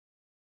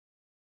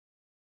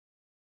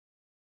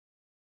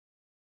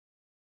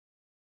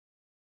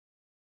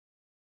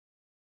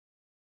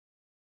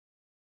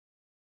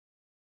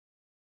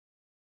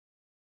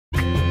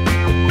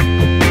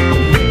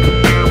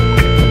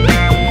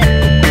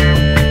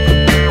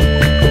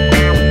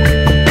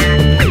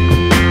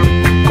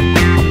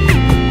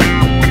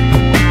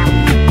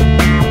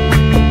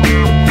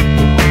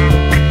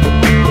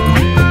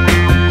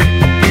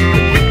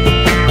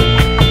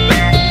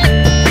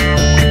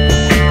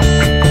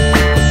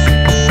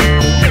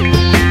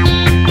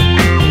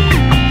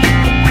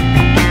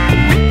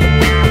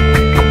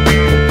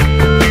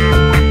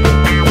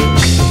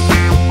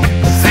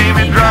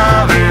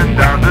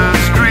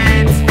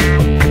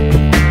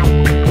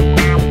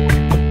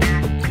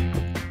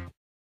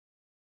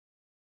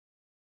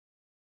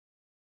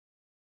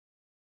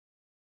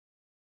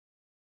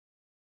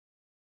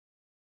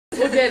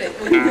get it.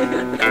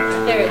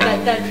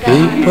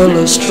 People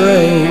are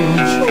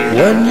strange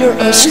when you're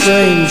a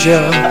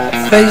stranger.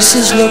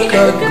 Faces look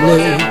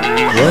ugly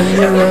when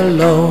you're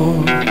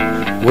alone.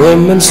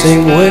 Women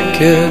seem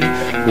wicked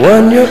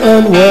when you're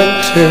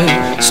unwanted.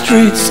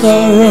 Streets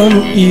are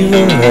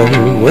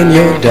uneven when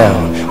you're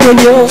down. When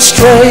you're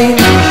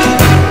strange,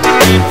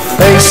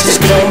 faces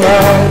come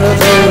out of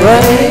the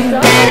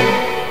rain.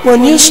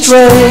 When you're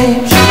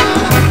strange,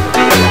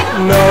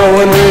 no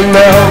one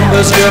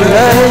remembers your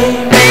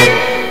name.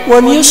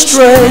 When you're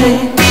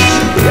strange,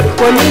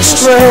 when you're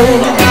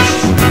strange,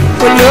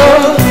 when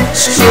you're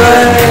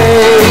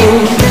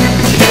strange.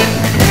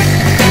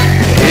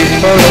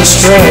 People are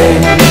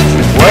strange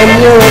when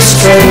you're a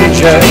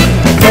stranger.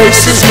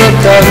 Faces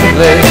look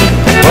ugly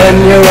when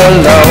you're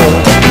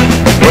alone.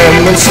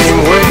 Women seem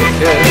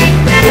wicked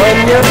when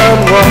you're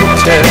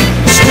unwanted.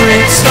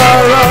 Streets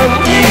are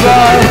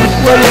uneven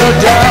when you're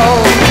down.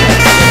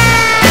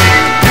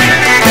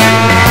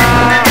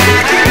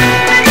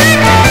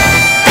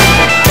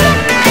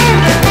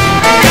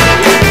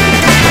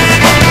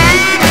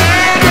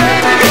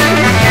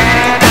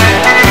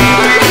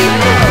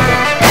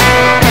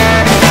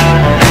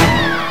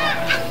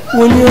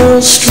 When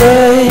you're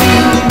strange,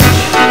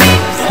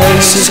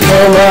 faces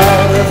come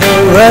out of the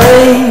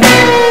rain.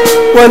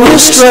 When you're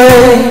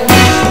strange,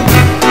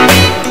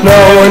 no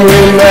one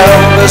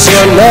remembers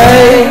your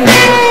name.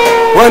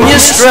 When you're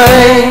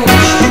strange,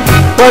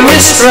 when you're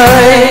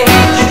strange,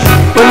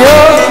 when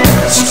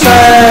you're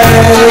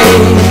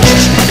strange.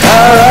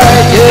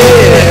 Alright,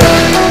 yeah.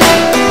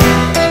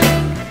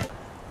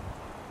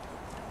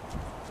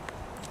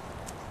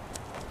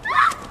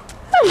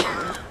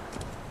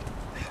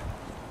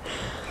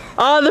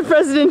 The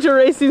presidential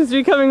race seems to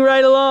be coming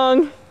right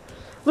along.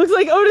 Looks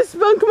like Otis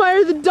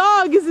Spunkmeyer the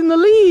dog is in the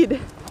lead.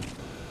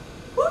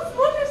 Whose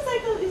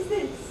motorcycle is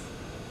this?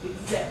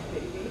 It's Zed,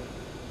 baby.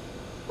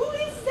 Who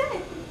is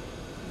Zed?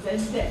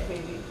 Zed's dead,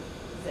 baby.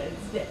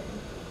 Zed's dead.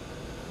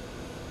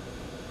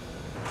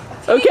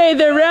 Okay,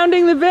 they're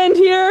rounding the bend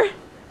here.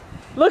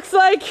 Looks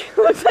like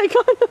Condoleezza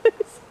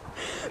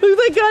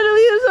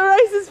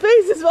Rice's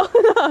face is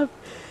falling off.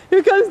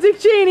 Here comes Dick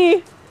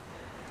Cheney.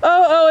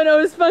 Oh, and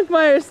Otis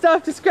Spunkmeyer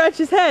stopped to scratch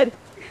his head.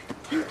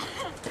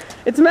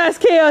 It's mass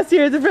chaos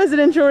here at the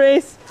presidential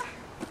race.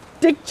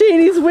 Dick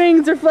Cheney's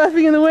wings are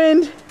flapping in the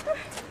wind.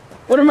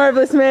 What a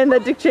marvelous man,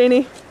 that Dick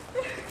Cheney.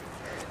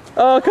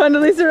 Oh,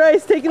 Condoleezza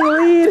Rice taking the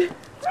lead.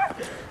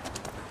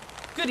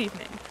 Good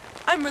evening.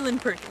 I'm Merlin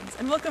Perkins,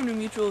 and welcome to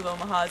Mutual of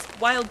Omaha's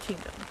Wild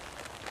Kingdom.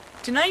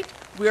 Tonight,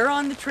 we're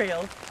on the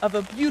trail of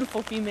a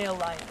beautiful female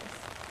lioness.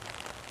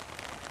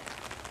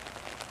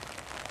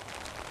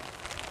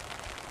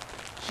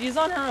 She is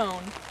on her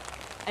own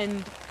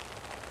and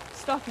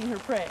stalking her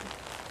prey,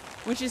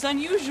 which is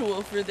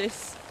unusual for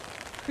this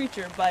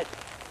creature, but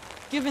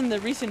given the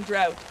recent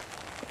drought,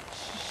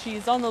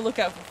 she's on the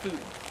lookout for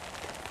food.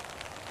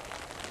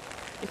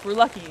 If we're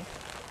lucky,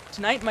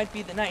 tonight might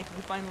be the night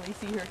we finally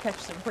see her catch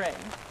some prey.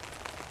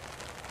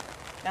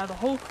 Now the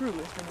whole crew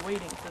has been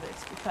waiting for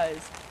this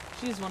because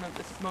she is one of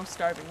the most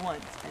starving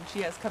ones, and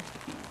she has cubs to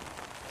feed.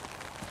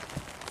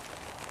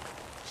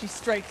 She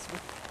strikes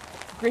with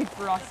great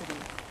ferocity.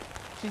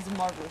 She's a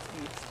marvelous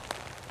beast.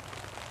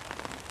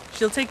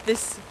 She'll take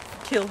this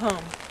kill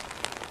home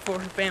for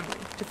her family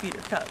to feed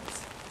her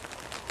cubs.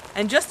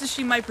 And just as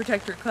she might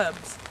protect her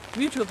cubs,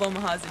 Mutual of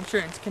Omaha's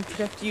insurance can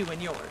protect you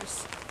and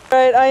yours.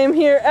 Alright, I am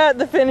here at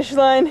the finish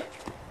line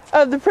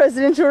of the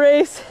presidential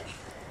race.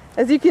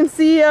 As you can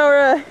see,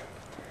 our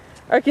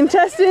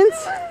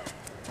contestants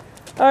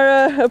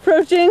are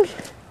approaching.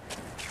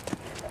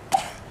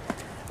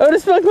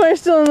 Otis Spunkmeyer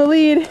still in the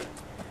lead.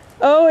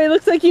 Oh, it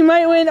looks like he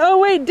might win. Oh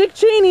wait, Dick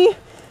Cheney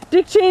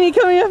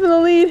coming up in the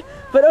lead,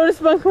 but Otis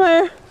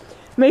Spunkmeyer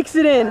makes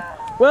it in.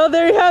 Well,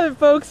 there you have it,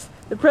 folks.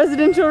 The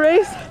presidential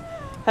race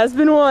has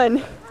been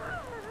won.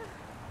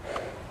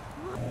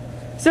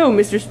 So,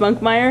 Mr.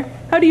 Spunkmeyer,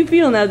 how do you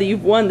feel now that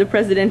you've won the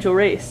presidential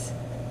race?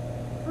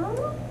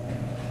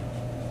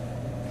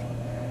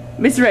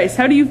 Miss Rice,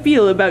 how do you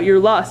feel about your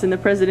loss in the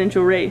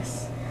presidential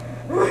race?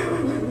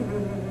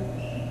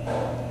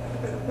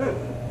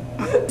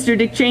 Mr.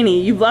 Dick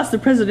Cheney, you've lost the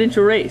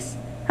presidential race.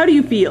 How do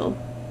you feel?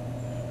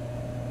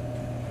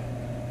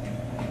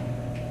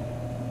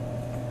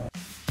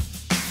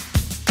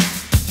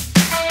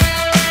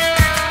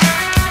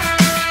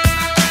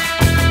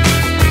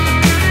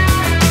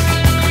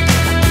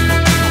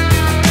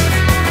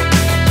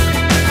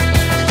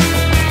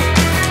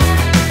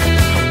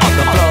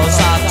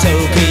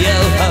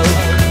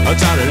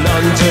 Down in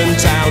London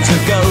town to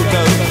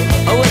go-go,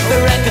 with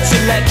the record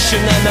selection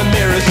and the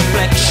mirror's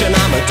reflection,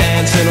 I'm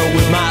dancing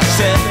with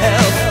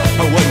myself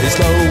when there's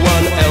no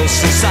one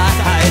else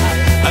inside,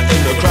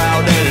 in the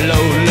crowded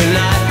lonely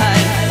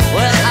night.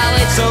 Well, I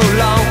wait so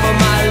long for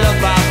my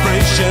love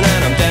vibration,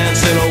 and I'm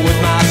dancing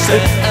with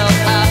myself.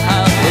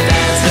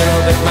 Dancing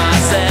with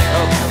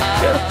myself.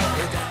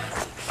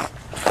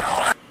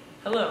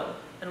 Hello,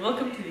 and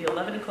welcome to the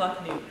 11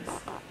 o'clock news.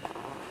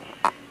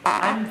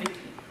 I'm Vicky.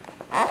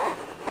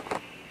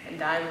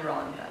 And I'm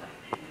Rhonda.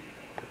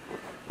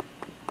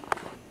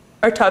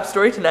 Our top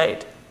story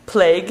tonight,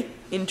 plague,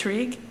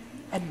 intrigue,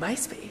 and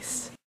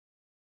MySpace.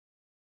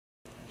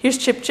 Here's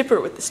Chip Chipper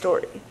with the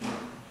story.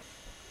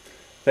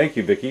 Thank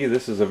you, Vicky.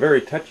 This is a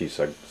very touchy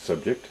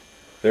subject.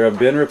 There have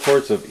been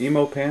reports of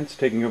emo pants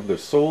taking over the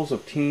souls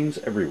of teens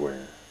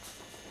everywhere.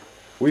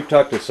 We've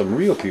talked to some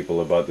real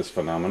people about this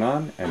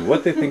phenomenon and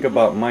what they think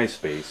about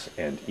MySpace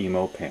and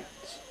emo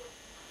pants.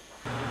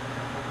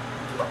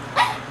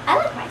 I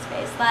like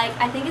MySpace. Like,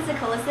 I think it's the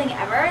coolest thing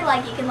ever.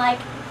 Like, you can, like,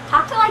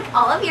 talk to, like,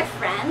 all of your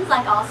friends,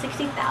 like, all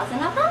 60,000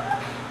 of them.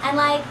 And,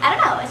 like, I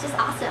don't know, it's just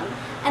awesome.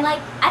 And,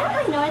 like, I don't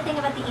really know anything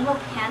about the emo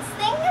pants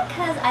thing,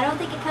 because I don't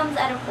think it comes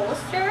out of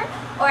Hollister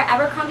or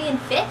Abercrombie &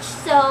 Fitch,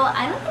 so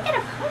I don't think I'd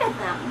have heard of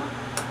them.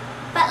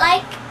 But,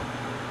 like,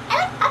 I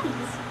like puppies.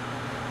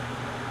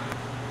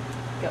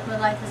 My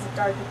life is a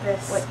dark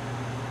abyss. What?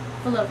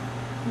 Full of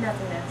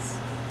nothingness.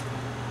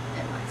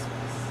 And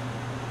MySpace.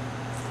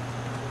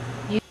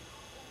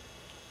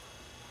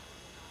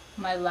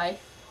 My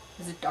life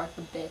is a dark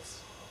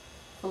abyss.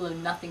 Full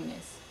of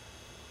nothingness.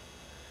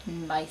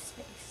 And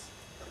MySpace.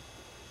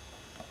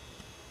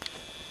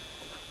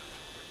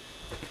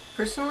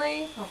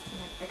 Personally, Oh,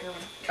 bigger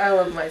one. I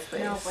love MySpace.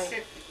 No,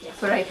 wait. Yeah.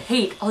 But I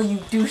hate all you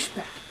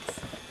douchebags.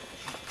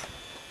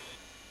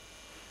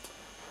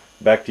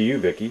 Back to you,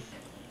 Vicky.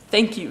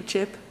 Thank you,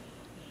 Chip.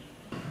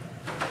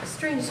 A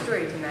strange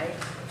story tonight.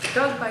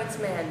 Dog bites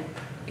man,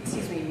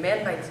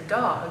 man bites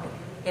dog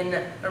in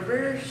a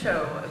rare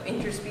show of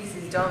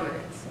interspecies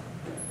dominance.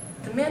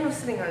 The man was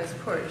sitting on his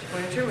porch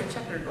when a German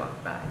Shepherd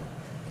walked by.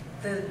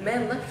 The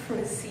man leapt from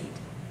his seat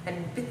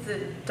and bit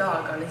the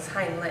dog on his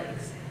hind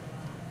legs.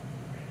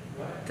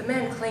 The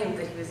man claimed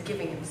that he was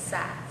giving him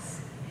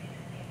sass.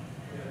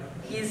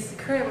 He is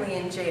currently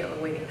in jail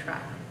awaiting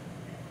trial.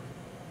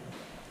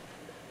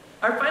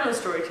 Our final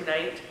story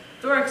tonight,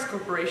 Thorax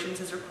Corporations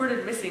has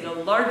reported missing a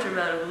large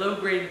amount of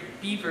low-grade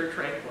beaver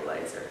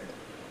tranquilizer.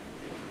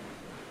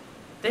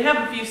 They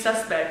have a few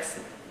suspects,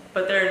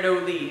 but there are no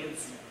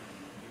leads.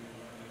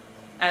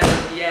 As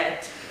of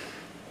yet.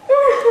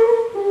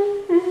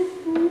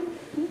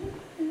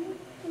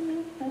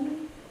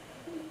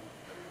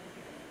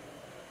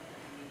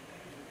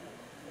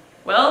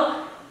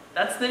 Well,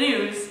 that's the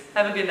news.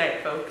 Have a good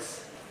night,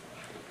 folks.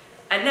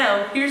 And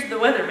now, here's the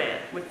weatherman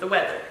with the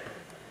weather.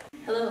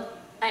 Hello,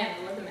 I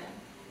am the weatherman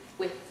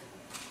with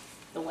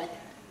the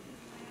weather.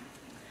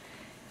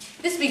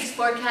 This week's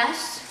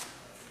forecast,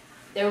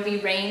 there will be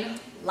rain,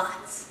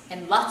 lots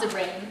and lots of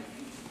rain,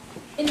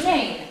 in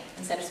Maine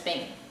instead of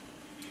Spain.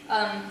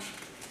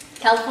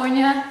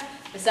 California,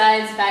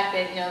 besides the fact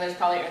that, there's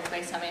probably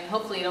earthquakes coming,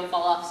 hopefully it'll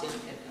fall off soon,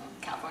 because,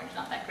 California's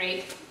not that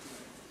great.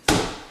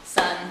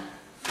 Sun.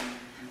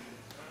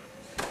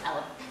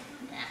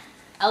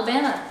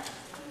 Alabama,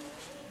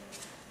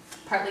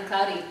 partly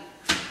cloudy.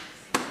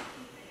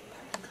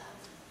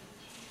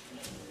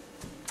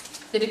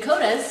 The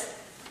Dakotas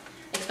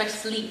expect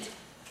sleet,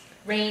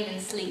 rain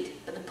and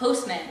sleet, but the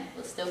postman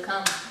will still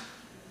come.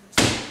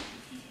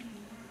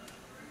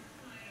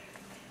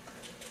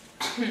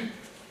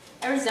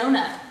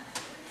 Arizona,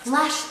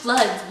 flash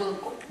floods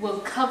will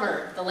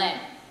cover the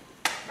land.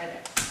 Right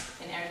there,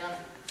 in Arizona.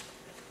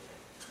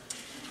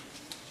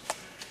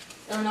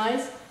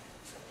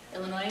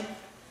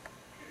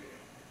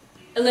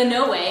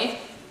 Illinois,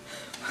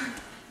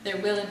 there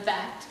will in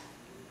fact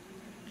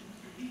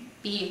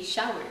be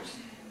showers,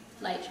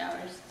 light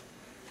showers.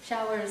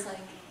 Showers like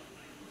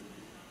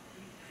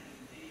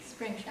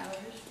spring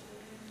showers,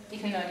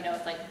 even though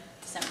it's like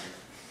December.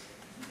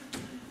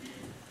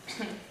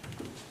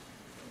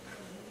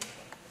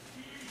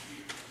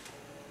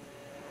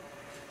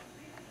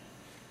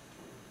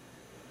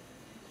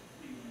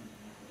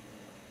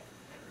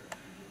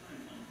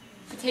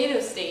 Potato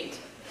State.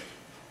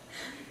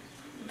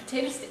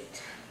 Potato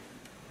State.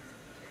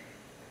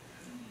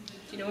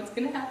 Do you know what's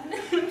gonna happen in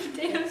the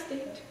Potato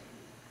State?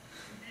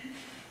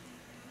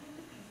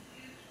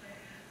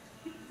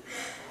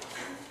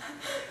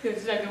 You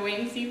just have to wait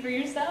and see for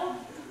yourself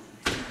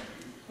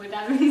what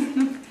happens in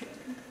the Potato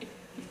State.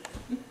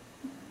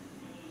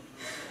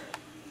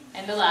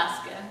 And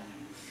Alaska.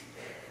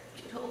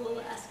 Good old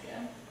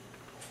Alaska.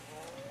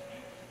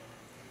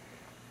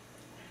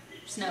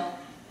 Snow.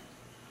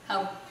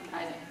 How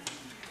surprising.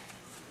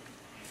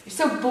 You're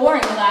so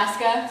boring,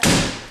 Alaska.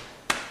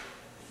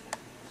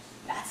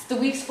 That's the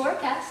week's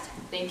forecast.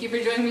 Thank you for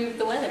joining me with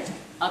the weather.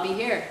 I'll be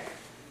here.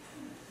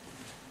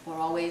 For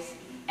always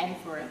and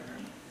forever.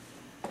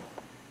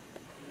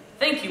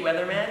 Thank you,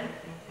 weatherman.